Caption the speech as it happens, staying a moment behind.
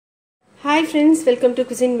Hi friends, welcome to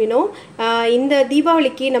Cuisine Vino. இந்த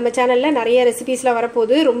தீபாவளிக்கு நம்ம சேனல்ல நிறைய ரெசிபீஸ்லாம்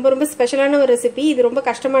வரப்போகுது. ரொம்ப ஸ்பெஷலான ஒரு ரெசிபி. இது ரொம்ப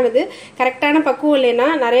கஷ்டமானது. கரெக்டான பக்குவம் இல்லைன்னா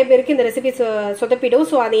நிறைய பேருக்கு இந்த ரெசிபி சொதப்பிடும்.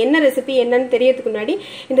 ஸோ அது என்ன ரெசிபி என்னன்னு தெரியறதுக்கு முன்னாடி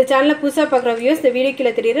இந்த சேனலை புதுசாக பார்க்குற வியூஸ் இந்த வீடியோ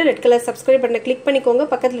கீழே தெரியுற ரெட் கலர் சப்ஸ்கிரைப் பண்ண கிளிக் பண்ணிக்கோங்க.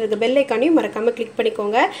 பக்கத்தில் இருக்க பெல் ஐக்கானையும் மறக்காம கிளிக்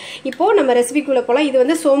பண்ணிக்கோங்க. இப்போ நம்ம ரெசிபிக்குள்ள போகலாம். இது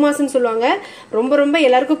வந்து சோமாஸ்ன்னு சொல்லுவாங்க. ரொம்ப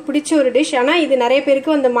எல்லாருக்கும் பிடிச்ச ஒரு டிஷ். ஆனால் இது நிறைய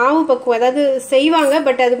பேருக்கு அந்த மாவு பக்குவம் அதாவது செய்வாங்க.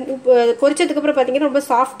 பட் அது பொரிச்சதுக்கு அப்புறம் பார்த்தீங்கன்னா ரொம்ப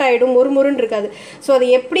சாஃப்ட் ஆகிடும், முறுன்னு இருக்காது. ஸோ அது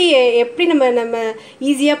எப்படி நம்ம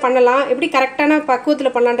ஈஸியாக பண்ணலாம், எப்படி கரெக்டான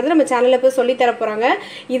பக்குவத்தில் பண்ணலான்றது நம்ம சேனலில் போய் சொல்லி தர போகிறாங்க.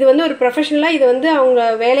 இது வந்து ஒரு ப்ரொஃபஷனலாக இது வந்து அவங்க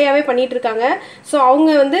வேலையாகவே பண்ணிட்டு இருக்காங்க. ஸோ அவங்க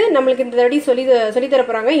வந்து நம்மளுக்கு இந்த தடவை சொல்லி தர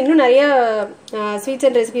போகிறாங்க. இன்னும் நிறைய ஸ்வீட்ஸ்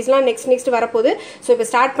அண்ட் ரெசிபிஸ்லாம் நெக்ஸ்ட் வரப்போகுது. ஸோ இப்போ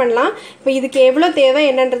ஸ்டார்ட் பண்ணலாம். இப்போ இதுக்கு எவ்வளோ தேவை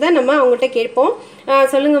என்னன்றதை நம்ம அவங்கள்ட்ட கேட்போம்.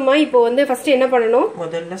 சொல்லுங்கம்மா, இப்போ வந்து ஃபர்ஸ்ட் என்ன பண்ணணும்?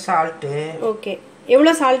 முதல்ல சால்ட்டு. ஓகே,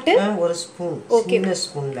 எவ்வளவு சால்ட்? ஒரு ஸ்பூன். ஓகே, சின்ன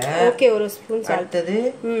ஸ்பூன்ல. ஓகே, ஒரு ஸ்பூன் சால்ட்.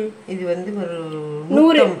 இது வந்து ஒரு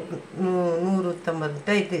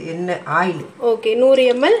 150 இது என்ன ஆயில். Okay, 100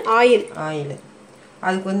 ml oil.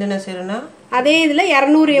 அதுக்கு வந்து என்ன செய்யறேன்னா அதே இதுல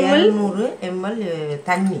 200 ml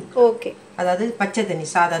தண்ணி. ஓகே, அதாவது பச்சை தண்ணி,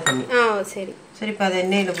 சாதா தண்ணி. சரி. இப்போ அதை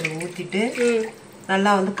எண்ணெயில போய் ஊத்திட்டு நல்லா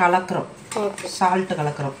வந்து கலக்குறோம். சால்ட்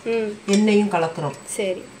கலக்குறோம், எண்ணெயும் கலக்குறோம்.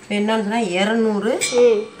 சரி. என்னன்னு சொன்னா 200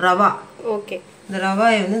 ரவா. ஓகே, இந்த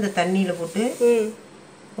ரவாயை வந்து இந்த தண்ணியில போட்டு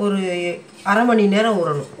ஒரு அரை மணி நேரம்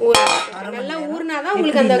ஊறணும். நல்லா ஊறினாதான்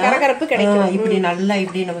உங்களுக்கு அந்த கரகரப்பு கிடைக்கும். இப்படி நல்லா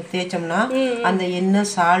இப்படி நம்ம தேய்ச்சோம்னா அந்த எண்ணெய்,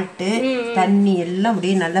 சால்ட், தண்ணி எல்லாம்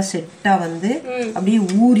அப்படியே நல்லா செட்டா வந்து அப்படியே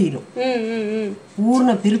ஊறிடும்.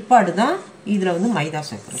 ஊறின பிற்பாடுதான் இதுல வந்து மைதா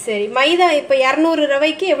சேர்க்கணும். சரி, மைதா இப்ப 200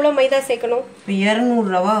 ரவைக்கு எவ்வளவு மைதா சேர்க்கணும்? இப்ப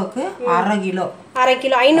 200 ரவாவுக்கு அரை கிலோ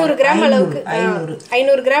 500 கிராம் அளவுக்கு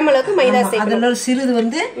 500 கிராம் அளவுக்கு மைதா சேர்க்கணும். அதுல சிறிது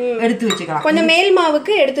வந்து எடுத்து வச்சுக்கலாம். கொஞ்சம் மேல்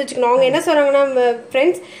மாவுக்கு எடுத்து வச்சுக்கணும். அவங்க என்ன சொல்றாங்கன்னா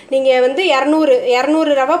ஃப்ரெண்ட்ஸ், நீங்க வந்து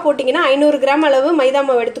 200 ரவா போட்டீங்கன்னா 500 கிராம் அளவு மைதா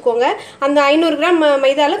மாவு எடுத்துக்கோங்க. அந்த 500 கிராம்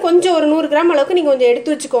மைதால கொஞ்சம் ஒரு 100 கிராம் அளவுக்கு நீங்க கொஞ்சம்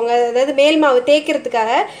எடுத்து வச்சுக்கோங்க, அதாவது மேல் மாவு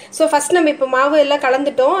தேய்க்கிறதுக்காக. ஸோ ஃபர்ஸ்ட் நம்ம இப்போ மாவு எல்லாம்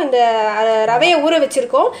கலந்துட்டோம், இந்த ரவையை ஊற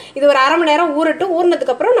வச்சிருக்கோம். இது ஒரு அரை மணி நேரம் ஊறட்டும்.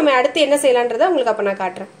 ஊறினதுக்கு அப்புறம் நம்ம அடுத்து என்ன செய்யலான்றதை உங்களுக்கு அப்ப நான்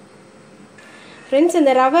காட்டுறேன். ஃப்ரெண்ட்ஸ்,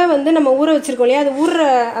 இந்த ரவை வந்து நம்ம ஊற வச்சிருக்கோம் இல்லையா, அது ஊறுற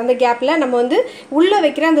அந்த கேப்பில் நம்ம வந்து உள்ளே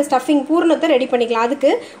வைக்கிற அந்த ஸ்டஃபிங் பூர்ணத்தை ரெடி பண்ணிக்கலாம்.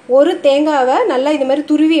 அதுக்கு ஒரு தேங்காவை நல்லா இது மாதிரி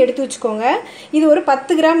துருவி எடுத்து வச்சுக்கோங்க. இது ஒரு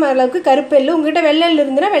 10 கிராம் அளவுக்கு கருப்பெல்லு, உங்ககிட்ட வெள்ளெல்லு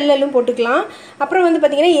இருந்துன்னா வெள்ளெல்லும் போட்டுக்கலாம். அப்புறம் வந்து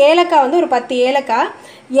பார்த்தீங்கன்னா ஏலக்காய் வந்து ஒரு 10 ஏலக்காய்,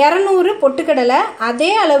 200 பொட்டுக்கடலை.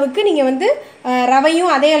 அதே அளவுக்கு நீங்கள் வந்து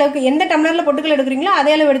ரவையும் அதே அளவுக்கு எந்த டம்ளரில் பொட்டுக்கடலை எடுக்கிறீங்களோ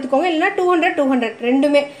அதே அளவு எடுத்துக்கோங்க. இல்லைன்னா 200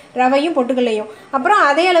 ரெண்டுமே ரவையும் பொட்டுக்கடலையும். அப்புறம்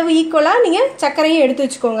அதே அளவு ஈக்குவலாக நீங்கள் சர்க்கரையும் எடுத்து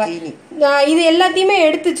வச்சுக்கோங்க. இது எல்லாத்தையுமே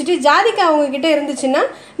எடுத்து வச்சுட்டு ஜாதிக்காய் அவங்கக்கிட்ட இருந்துச்சுன்னா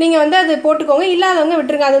நீங்கள் வந்து அது போட்டுக்கோங்க, இல்லாதவங்க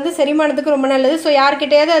விட்டுருங்க. அது வந்து செரிமானத்துக்கு ரொம்ப நல்லது. ஸோ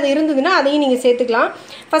யார்கிட்டையாவது அது இருந்ததுன்னா அதையும் நீங்கள் சேர்த்துக்கலாம்.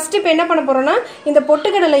 ஃபஸ்ட்டு இப்போ என்ன பண்ண போகிறோன்னா இந்த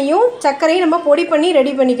பொட்டுக்கடலையும் சர்க்கரையும் நம்ம பொடி பண்ணி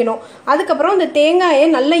ரெடி பண்ணிக்கணும். அதுக்கப்புறம் இந்த தேங்காயை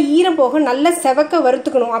நல்லா ஈரம் போக நல்லா செவக்க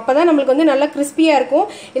வறுத்துக்கணும். அப்போ தான் நம்மளுக்கு வந்து நல்லா கிறிஸ்பியாக இருக்கும்.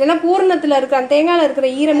 இல்லைன்னா பூரணத்தில் இருக்கிற அந்த தேங்காயில் இருக்கிற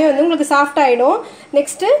ஈரமே வந்து உங்களுக்கு சாஃப்ட் ஆகிடும்.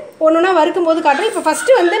 நெக்ஸ்ட்டு ஒன்றுனா வறுக்கும் போது காட்டுறோம். இப்போ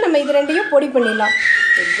ஃபஸ்ட்டு வந்து நம்ம இது ரெண்டையும் பொடி பண்ணிடலாம்.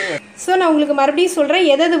 ஸோ நான் உங்களுக்கு மறுபடியும் சொல்கிறேன்,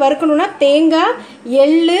 எது வறுக்கணும்னா தேங்காய்,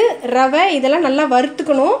 எள்ளு, ரவை இதெல்லாம் நல்லா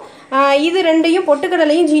வறுத்துக்கணும். இது ரெண்டையும்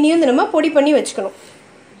பொட்டுக்கடலையும் ஜீனியும் நம்ம பொடி பண்ணி வச்சுக்கணும்.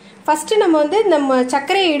 ஃபஸ்ட்டு நம்ம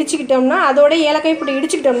சர்க்கரையை இடிச்சுக்கிட்டோம்னா, அதோட ஏலக்காய் இப்படி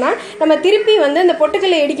இடிச்சுக்கிட்டோம்னா நம்ம திருப்பி வந்து இந்த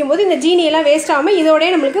பொட்டுக்கடலை இடிக்கும்போது இந்த ஜீனியெல்லாம் வேஸ்ட் ஆகாமல் இதோடய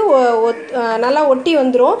நம்மளுக்கு நல்லா ஒட்டி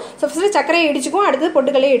வந்துடும். ஸோ ஃபஸ்ட்டு சர்க்கரையை இடிச்சுக்குவோம், அடுத்தது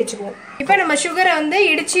பொட்டுக்கடலையை இடிச்சுக்குவோம். இப்போ நம்ம சுகரை வந்து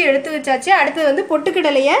இடித்து எடுத்து வச்சாச்சு. அடுத்தது வந்து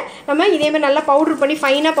பொட்டுக்கடலையை நம்ம இதேமாதிரி நல்லா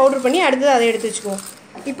ஃபைனாக பவுட்ரு பண்ணி அடுத்தது அதை எடுத்து வச்சுக்குவோம்.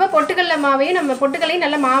 இப்போ பொட்டுக்கடலை மாவையும் நம்ம பொட்டுக்கடலையும்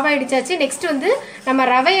நல்லா மாவாக இடிச்சாச்சு. நெக்ஸ்ட் வந்து நம்ம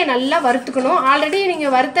ரவையை நல்லா வறுத்துக்கணும். ஆல்ரெடி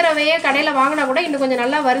நீங்கள் வறுத்த ரவையை கடையில் வாங்கினா கூட இன்னும் கொஞ்சம்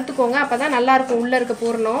நல்லா வறுத்துக்கோங்க, அப்போ தான் நல்லாயிருக்கும் உள்ளே இருக்க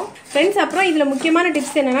பூரணம். ஃப்ரெண்ட்ஸ், அப்புறம் இதில் முக்கியமான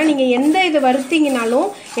டிப்ஸ் என்னென்னா, நீங்கள் எந்த இது வறுத்தீங்கனாலும்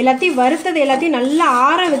எல்லாத்தையும் எல்லாத்தையும் நல்லா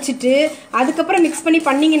ஆற வச்சுட்டு அதுக்கப்புறம் மிக்ஸ் பண்ணி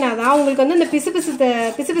பண்ணிங்கன்னா தான் உங்களுக்கு வந்து அந்த பிசு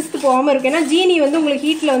போகாமல் இருக்கும். ஏன்னா ஜீனி வந்து உங்களுக்கு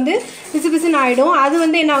ஹீட்டில் வந்து பிசுன்னு ஆகிடும். அது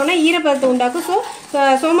வந்து என்ன ஆகுனா ஈரப்பதத்தை உண்டாக்கும். ஸோ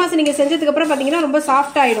சோமாஸ் நீங்கள் செஞ்சதுக்கப்புறம் பார்த்தீங்கன்னா ரொம்ப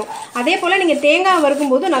சாஃப்ட் ஆகிடும். அதே போல் நீங்கள் தேங்காய்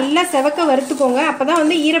வறுக்கும்போது நல்லா செவக்க வறுத்துக்கோங்க, அப்போ தான்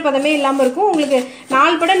வந்து ஈரப்பதமே இல்லாமல் இருக்கும். உங்களுக்கு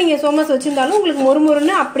 4 படம் நீங்கள் சோமாஸ் வச்சுருந்தாலும் உங்களுக்கு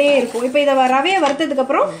மொறுமொறுன்னு அப்படியே இருக்கும். இப்போ இதை ரவையை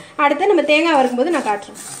வறுத்ததுக்கப்புறம் அடுத்து நம்ம தேங்காய் வறுக்கும்போது நான்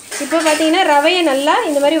காட்டுறேன். இப்போ பார்த்தீங்கன்னா ரவையை நல்லா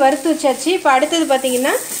இந்த மாதிரி வறுத்து வச்சாச்சு. இப்போ அடுத்தது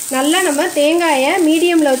பார்த்தீங்கன்னா நல்லா நம்ம தேங்காயை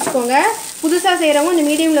மீடியமில் வச்சுக்கோங்க. புதுசாக செய்கிறவங்க இந்த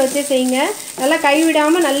மீடியமில் வச்சே செய்யுங்க. நல்லா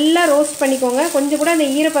கைவிடாமல் நல்லா ரோஸ்ட் பண்ணிக்கோங்க. கொஞ்சம் கூட அந்த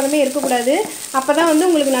ஈரப்பதமே இருக்கக்கூடாது. அப்போ தான் வந்து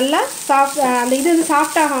உங்களுக்கு நல்லா அந்த இது வந்து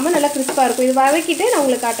சாஃப்ட் ஆகாமல் நல்லா கிறிஸ்பாக இருக்கும். இது வதக்கிட்டு நான்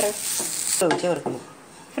உங்களுக்கு காட்டுறேன்.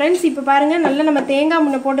 ஃப்ரெண்ட்ஸ், இப்போ பாருங்கள், நல்லா நம்ம தேங்காய்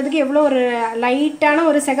முன்ன போட்டதுக்கு எவ்வளோ ஒரு லைட்டான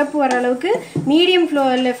ஒரு சிகப்பு வர அளவுக்கு மீடியம்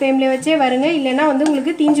ஃப்ளேமில் வச்சே வருங்க, இல்லைன்னா வந்து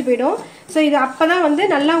உங்களுக்கு தீஞ்சு போயிடும். ஸோ இது அப்போ தான் வந்து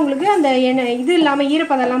நல்லா உங்களுக்கு அந்த இது இல்லாமல்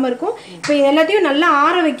ஈரப்பதம் இல்லாமல் இருக்கும். இப்போ இது எல்லாத்தையும் நல்லா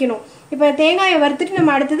ஆற வைக்கணும். இப்போ தேங்காயை வறுத்துட்டு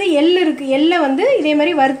நம்ம அடுத்தது எள் இருக்கு, எள்ளை வந்து இதே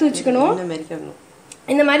மாதிரி வறுத்து வச்சுக்கணும்.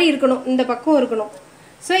 இந்த மாதிரி இருக்கணும், இந்த பக்கம் இருக்கணும்.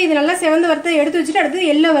 ஸோ இது நல்லா செவந்து வறுத்து எடுத்து வச்சுட்டு அடுத்தது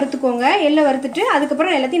எள்ளை வறுத்துக்கோங்க. எள்ளை வறுத்துட்டு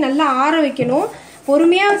அதுக்கப்புறம் எல்லாத்தையும் நல்லா ஆற வைக்கணும்.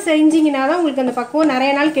 பொறுமையாக செஞ்சிங்கன்னா தான் உங்களுக்கு அந்த பக்குவம்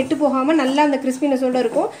நிறைய நாள் கெட்டு போகாமல் நல்லா அந்த கிறிஸ்பினஸோடு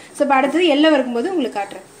இருக்கும். ஸோ இப்போ அடுத்தது எள்ளை வறுக்கும்போது உங்களுக்கு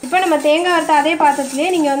காட்டுறேன். இப்போ நம்ம தேங்காய் வறுத்த அதே பாத்திரத்துலேயே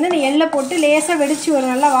நீங்கள் வந்து இந்த எள்ளை போட்டு லேசாக வெடிச்சு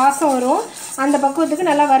வரும், நல்லா வாசம் வரும். அந்த பக்குவத்துக்கு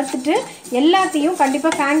நல்லா வறுத்துட்டு எல்லாத்தையும்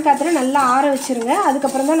கண்டிப்பாக ஃபேன் காற்றுல நல்லா ஆற வச்சுருங்க.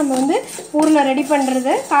 அதுக்கப்புறம் தான் நம்ம வந்து பூர்ணம் ரெடி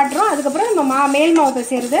பண்ணுறது காட்டுறோம். அதுக்கப்புறம் நம்ம மேல் மாவு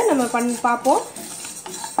பிசைறதை நம்ம பார்ப்போம்.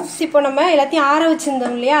 இப்போ நம்ம எல்லாத்தையும் ஆற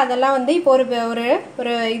வச்சுருந்தோம் இல்லையா, அதெல்லாம் வந்து இப்போ ஒரு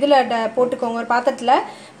ஒரு இதில் போட்டுக்கோங்க. ஒரு பாத்திரத்தில்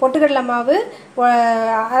பொட்டுக்கடலை மாவு,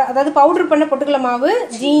 அதாவது பவுட்ரு பண்ண பொட்டுக்கடலை மாவு,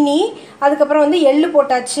 ஜீனி, அதுக்கப்புறம் வந்து எள்ளு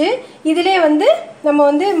போட்டாச்சு. இதிலே வந்து நம்ம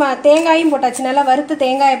வந்து தேங்காயும் போட்டாச்சு, நல்லா வறுத்து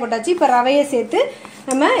தேங்காயை போட்டாச்சு. இப்போ ரவையை சேர்த்து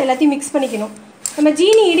நம்ம எல்லாத்தையும் மிக்ஸ் பண்ணிக்கணும். நம்ம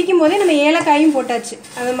ஜீனி இடிக்கும் போதே நம்ம ஏலக்காயும் போட்டாச்சு,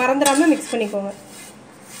 அதை மறந்துடாமல் மிக்ஸ் பண்ணிக்கோங்க.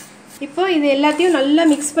 இப்போ இது எல்லாத்தையும் நல்லா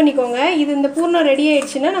மிக்ஸ் பண்ணிக்கோங்க. இது இந்த பூர்ணம் ரெடி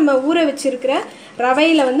ஆயிடுச்சுன்னா நம்ம ஊற வச்சிருக்கிற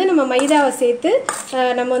ரவையில் வந்து நம்ம மைதாவை சேர்த்து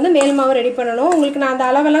நம்ம வந்து மேல் மாவு ரெடி பண்ணணும். உங்களுக்கு நான் அந்த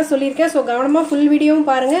அளவெல்லாம் சொல்லியிருக்கேன். ஸோ கவனமாக ஃபுல் வீடியோவும்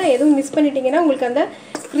பாருங்கள். எதுவும் மிஸ் பண்ணிட்டீங்கன்னா உங்களுக்கு அந்த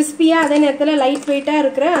கிறிஸ்பியாக அதே நேரத்தில் லைட் வெயிட்டாக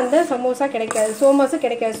இருக்கிற அந்த சமோசா கிடைக்காது, சோமாஸும்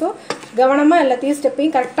கிடைக்காது. ஸோ கவனமாக எல்லாத்தையும்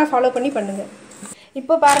ஸ்டெப்பையும் கரெக்டாக ஃபாலோ பண்ணி பண்ணுங்கள்.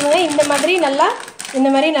 இப்போ பாருங்கள், இந்த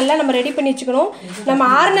மாதிரி நல்லா நம்ம ரெடி பண்ணி வச்சுக்கணும். நம்ம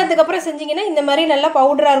ஆறுனதுக்கு அப்புறம் செஞ்சீங்கன்னா இந்த மாதிரி நல்லா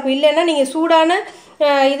பவுடராக இருக்கும். இல்லைன்னா நீங்கள் சூடான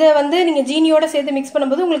இதை வந்து நீங்கள் ஜீனியோட சேர்த்து மிக்ஸ்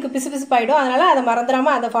பண்ணும்போது உங்களுக்கு பிசு பிசுப்பாயிடும். அதனால அதை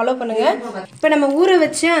மறந்துடாமல் அதை ஃபாலோ பண்ணுங்க. இப்போ நம்ம ஊற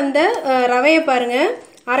வச்சு அந்த ரவையை பாருங்க,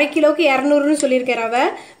 1/2 கிலோவுக்கு 200ன்னு சொல்லியிருக்கேன். ரவை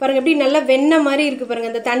பாருங்க எப்படி நல்லா வெண்ணெய் மாதிரி இருக்கு பாருங்க.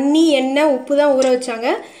 அந்த தண்ணி, எண்ணெய், உப்பு தான் ஊற வச்சாங்க.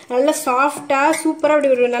 நல்லா சாஃப்டாக சூப்பராக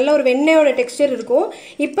அப்படி ஒரு நல்ல ஒரு வெண்ணெயோட டெக்ஸ்டர் இருக்கும்.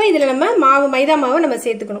 இப்போ இதில் நம்ம மைதா மாவை நம்ம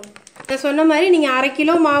சேர்த்துக்கணும். நான் சொன்ன மாதிரி நீங்கள் 1/2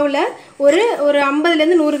 கிலோ மாவில் ஒரு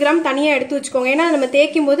 50லேருந்து 100 கிராம் தனியாக எடுத்து வச்சுக்கோங்க. ஏன்னா நம்ம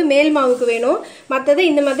தேய்க்கும் போது மேல் மாவுக்கு வேணும். மற்றதை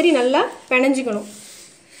இந்த மாதிரி நல்லா பிணைஞ்சிக்கணும்.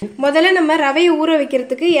 முதல்ல நம்ம ரவையை ஊற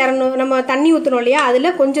வைக்கிறதுக்கு 200 நம்ம தண்ணி ஊற்றணும் இல்லையா,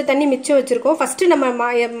 அதில் கொஞ்சம் தண்ணி மிச்சம் வச்சுருக்கோம். ஃபஸ்ட்டு நம்ம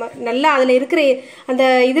நல்லா அதில் இருக்கிற அந்த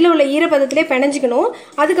இதில் உள்ள ஈரப்பதத்திலே பிணைஞ்சிக்கணும்.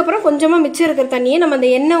 அதுக்கப்புறம் கொஞ்சமாக மிச்சம் இருக்கிற தண்ணியை நம்ம அந்த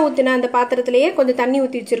எண்ணெய் ஊற்றின அந்த பாத்திரத்திலேயே கொஞ்சம் தண்ணி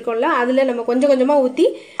ஊற்றி வச்சுருக்கோம்ல, அதில் நம்ம கொஞ்சம் கொஞ்சமாக ஊற்றி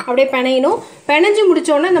அப்படியே பிணையணும். பிணைஞ்சு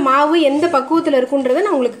முடித்தோன்னே அந்த மாவு எந்த பக்குவத்தில் இருக்குன்றதை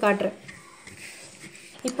நான் உங்களுக்கு காட்டுறேன்.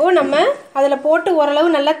 இப்போது நம்ம அதில் போட்டு ஓரளவு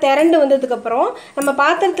நல்லா திரண்டு வந்ததுக்கப்புறம் நம்ம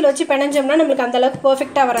பாத்திரத்தில் வச்சு பிணைஞ்சோம்னா நம்மளுக்கு அந்தளவுக்கு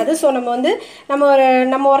பர்ஃபெக்டாக வராது. ஸோ நம்ம வந்து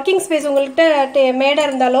நம்ம ஒர்க்கிங் ஸ்பேஸ் உங்கள்கிட்ட மேடை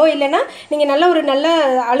இருந்தாலோ இல்லைன்னா நீங்கள் நல்ல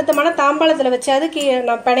அழுத்தமான தாம்பாளத்தில் வச்சாது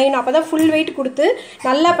பிணையணும். அப்போ தான் ஃபுல் வெயிட் கொடுத்து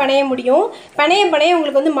நல்லா பிணைய முடியும். பிணைய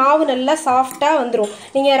உங்களுக்கு வந்து மாவு நல்லா சாஃப்டாக வந்துடும்.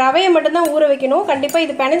 நீங்கள் ரவையை மட்டும்தான் ஊற வைக்கணும். கண்டிப்பாக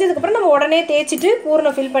இது பிணைஞ்சதுக்கப்புறம் நம்ம உடனே தேய்ச்சிட்டு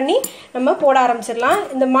பூர்ணம் ஃபில் பண்ணி நம்ம போட ஆரம்பிச்சிடலாம்.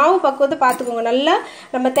 இந்த மாவு பக்குவத்தை பார்த்துக்கோங்க. நல்லா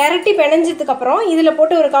நம்ம திரட்டி பிணைஞ்சதுக்கப்புறம் இதில் போட்டு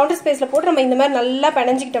ஒரு கவுண்டர் ஸ்பேஸில் போட்டு நம்ம இந்த மாதிரி நல்லா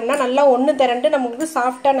பிணைஞ்சிக்கிட்டோம்னா நல்லா ஒன்று திரண்டு நமக்கு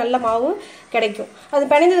சாஃப்டாக நல்ல மாவு கிடைக்கும். அது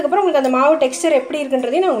பிணைஞ்சதுக்கப்புறம் உங்களுக்கு அந்த மாவு டெக்ஸ்டர் எப்படி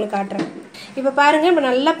இருக்குன்றதையும் நான் உங்களுக்கு காட்டுறேன். இப்போ பாருங்கள், இப்போ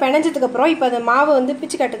நல்லா பிணைஞ்சதுக்கப்புறம் இப்போ அந்த மாவை வந்து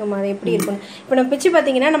பிச்சு காட்டுக்கமா அது எப்படி இருக்குன்னு. இப்போ நம்ம பிச்சு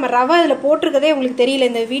பார்த்தீங்கன்னா நம்ம ரவை அதில் போட்டிருக்கதே உங்களுக்கு தெரியல.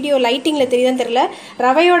 இந்த வீடியோ லைட்டிங்கில் தெரியுதான்னு தெரியல.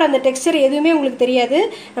 ரவையோட அந்த டெக்ஸ்டர் எதுவுமே உங்களுக்கு தெரியாது.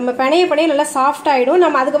 நம்ம பிணைய நல்லா சாஃப்ட் ஆகிடும்.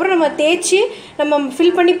 நம்ம அதுக்கப்புறம் நம்ம தேய்ச்சி நம்ம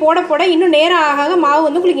ஃபில் பண்ணி போட இன்னும் நேரம் ஆக மாவு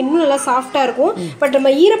வந்து உங்களுக்கு இன்னும் நல்லா சாஃப்டாக இருக்கும். பட்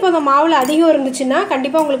நம்ம ஈரப்பதம் மாவில் அதிகம் இருந்துச்சுன்னா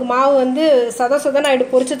கண்டிப்பாக உங்களுக்கு மாவு வந்து சதன்னு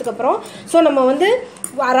ஆகிடும் பொரிச்சதுக்கப்புறம். ஸோ நம்ம வந்து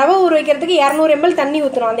ரவை ஊற வைக்கிறதுக்கு 200 ml தண்ணி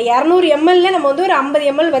ஊற்றணும். அந்த 200 ml நம்ம வந்து ஒரு 50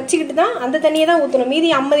 ml வச்சுக்கிட்டு தான் அந்த தண்ணியை தான் ஊற்றணும். மீதி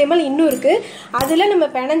 50 ml இன்னும் இருக்குது. அதில் நம்ம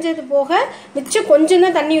பிணைஞ்சது போக மிச்சம் கொஞ்சம்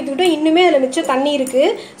தான் தண்ணி ஊற்றிக்கிட்டோம். இன்னுமே அதில் மிச்சம் தண்ணி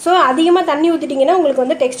இருக்குது. ஸோ அதிகமாக தண்ணி ஊற்றிட்டிங்கன்னா உங்களுக்கு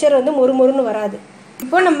வந்து டெக்ஸ்சர் வந்து மொறுமொறுன்னு வராது.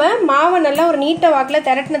 இப்போ நம்ம மாவை நல்லா ஒரு நீட்டாக வாக்கில்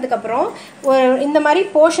திரட்டினதுக்கப்புறம் இந்த மாதிரி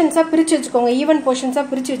போர்ஷன்ஸாக பிரித்து வச்சுக்கோங்க. ஈவன் போர்ஷன்ஸாக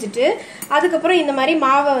பிரித்து வச்சுட்டு அதுக்கப்புறம் இந்த மாதிரி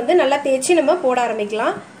மாவை வந்து நல்லா தேய்ச்சி நம்ம போட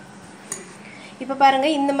ஆரம்பிக்கலாம். இப்போ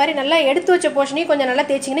பாருங்கள், இந்த மாதிரி நல்லா எடுத்து வச்ச போர்ஷனையும் கொஞ்சம் நல்லா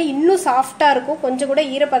தேய்ச்சிங்கன்னா இன்னும் சாஃப்டாக இருக்கும். கொஞ்சம் கூட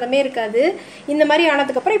ஈரப்பதமே இருக்காது. இந்த மாதிரி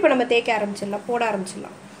ஆனதுக்கப்புறம் இப்போ நம்ம தேய்க்க ஆரம்பிச்சிடலாம், போட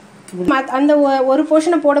ஆரம்பிச்சிடலாம். அந்த ஒரு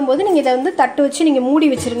போர்ஷனை போடும்போது நீங்கள் இதை வந்து தட்டு வச்சு நீங்கள் மூடி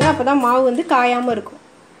வச்சுருங்க. அப்போ தான் மாவு வந்து காயாமல் இருக்கும்.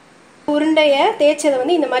 உருண்டையை தேய்ச்சதை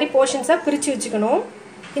வந்து இந்த மாதிரி போர்ஷன்ஸாக பிரித்து வச்சுக்கணும்.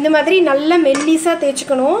 இந்த மாதிரி நல்லா மெல்லிஸாக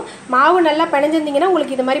தேய்ச்சிக்கணும். மாவு நல்லா பிணைஞ்சிருந்தீங்கன்னா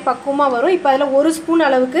உங்களுக்கு இது மாதிரி பக்குவமாக வரும். இப்போ அதில் 1 ஸ்பூன்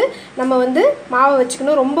அளவுக்கு நம்ம வந்து மாவை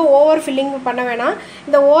வச்சுக்கணும். ரொம்ப ஓவர் ஃபில்லிங் பண்ண வேணாம்.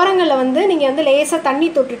 இந்த ஓரங்களில் வந்து நீங்கள் வந்து லேசாக தண்ணி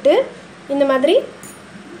தொட்டுட்டு இந்த மாதிரி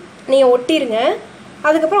நீங்கள் ஒட்டிடுங்க.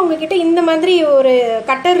 அதுக்கப்புறம் உங்ககிட்ட இந்த மாதிரி ஒரு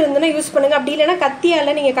கட்டர் இருந்துன்னா யூஸ் பண்ணுங்கள். அப்படி இல்லைன்னா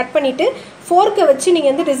கத்தியால் நீங்கள் கட் பண்ணிவிட்டு ஃபோர்க்கை வச்சு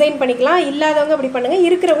நீங்கள் வந்து டிசைன் பண்ணிக்கலாம். இல்லாதவங்க அப்படி பண்ணுங்கள்.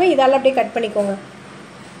 இருக்கிறவங்க இதால் அப்படியே கட் பண்ணிக்கோங்க.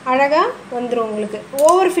 அழகாக வந்துடும் உங்களுக்கு.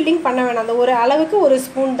 ஓவர் ஃபில்லிங் பண்ண வேணாம். அந்த ஒரு அளவுக்கு 1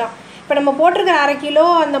 ஸ்பூன் தான். இப்போ நம்ம போட்டிருக்கிற 1/2 கிலோ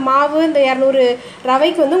அந்த மாவு இந்த 200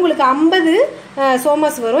 ரவைக்கு வந்து உங்களுக்கு 50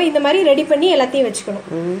 சோமாஸ் வரும். இந்த மாதிரி ரெடி பண்ணி எல்லாத்தையும் வச்சுக்கணும்.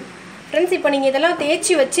 ஃப்ரெண்ட்ஸ் இப்போ நீங்கள் இதெல்லாம்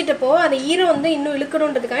தேய்ச்சி வச்சுட்டப்போ அந்த ஈரம் வந்து இன்னும்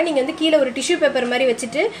இழுக்கணுன்றதுக்காக நீங்கள் வந்து கீழே ஒரு டிஷ்யூ பேப்பர் மாதிரி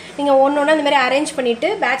வச்சுட்டு நீங்கள் ஒன்று அந்த மாதிரி அரேஞ்ச் பண்ணிவிட்டு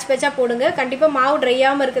பேட்சாக போடுங்க. கண்டிப்பாக மாவு ட்ரை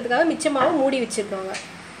ஆகாமல் இருக்கிறதுக்காக மிச்ச மாவு மூடி வச்சுருக்கோங்க.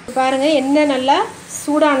 பாருங்கள் எண்ணெய் நல்லா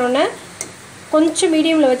சூடானோன்னே கொஞ்சம்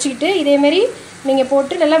மீடியமில் வச்சுக்கிட்டு இதேமாரி நீங்கள்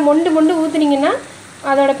போட்டு நல்லா மொண்டு ஊற்றுனீங்கன்னா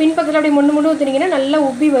அதோட பின்பக்கத்தில் அப்படி மொண்டு ஊற்றுனீங்கன்னா நல்லா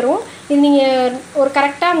உப்பி வரும். இது நீங்கள் ஒரு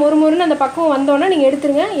கரெக்டாக மொறுன்னு அந்த பக்கம் வந்தோன்னா நீங்கள்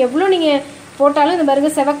எடுத்துருங்க. எவ்வளோ நீங்கள் போட்டாலும் இந்த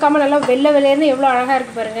பாருங்கள் செவக்காமல் நல்லா வெள்ளைன்னு எவ்வளோ அழகாக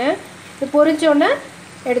இருக்குது பாருங்கள். இது பொரிச்சோன்னே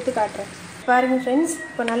எடுத்து காட்டுறேன். பாருங்கள் ஃப்ரெண்ட்ஸ்,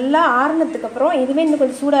 இப்போ நல்லா ஆறுனதுக்கப்புறம் இதுவே இன்னும்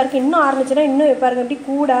கொஞ்சம் சூடாக இருக்குது. இன்னும் ஆறுனுச்சுன்னா இன்னும் பாருங்கள் இப்படி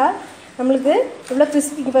கூடா நம்மளுக்கு இவ்வளோ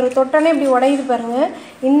கிறிஸ்பி பாருங்கள், தொட்டானே இப்படி உடையுது பாருங்கள்.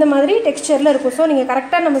 இந்த மாதிரி டெக்ஸ்சரில் இருக்கும். ஸோ நீங்கள்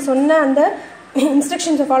கரெக்டாக நம்ம சொன்ன அந்த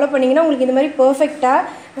இன்ஸ்ட்ரக்ஷன்ஸை ஃபாலோ பண்ணிங்கன்னா உங்களுக்கு இந்த மாதிரி பர்ஃபெக்டாக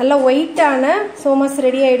நல்லா ஒயிட்டான சோமாஸ்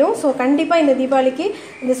ரெடி ஆகிடும். ஸோ கண்டிப்பாக இந்த தீபாவளிக்கு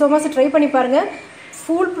இந்த சோமாஸை ட்ரை பண்ணி பாருங்கள்.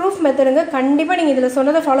 Full proof மெத்தடுங்க. கண்டிப்பாக நீங்கள் இதில்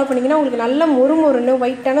சொன்னதை ஃபாலோ பண்ணிங்கன்னா உங்களுக்கு நல்ல மொறுன்னு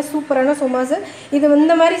ஒயிட்டான சூப்பரான சோமாஸு. இது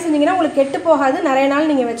இந்த மாதிரி செஞ்சிங்கன்னா உங்களுக்கு கெட்டு போகாது, நிறைய நாள்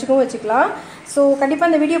நீங்கள் வச்சுக்கலாம். ஸோ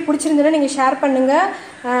கண்டிப்பாக இந்த வீடியோ பிடிச்சிருந்ததுன்னா நீங்கள் ஷேர் பண்ணுங்கள்,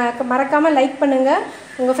 மறக்காமல் லைக் பண்ணுங்கள்,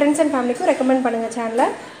 உங்கள் ஃப்ரெண்ட்ஸ் அண்ட் ஃபேமிலிக்கும் ரெக்கமெண்ட் பண்ணுங்கள் சேனலை.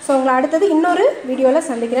 ஸோ உங்களை அடுத்தது இன்னொரு வீடியோவில்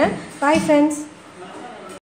சந்திக்கிறேன். Bye friends.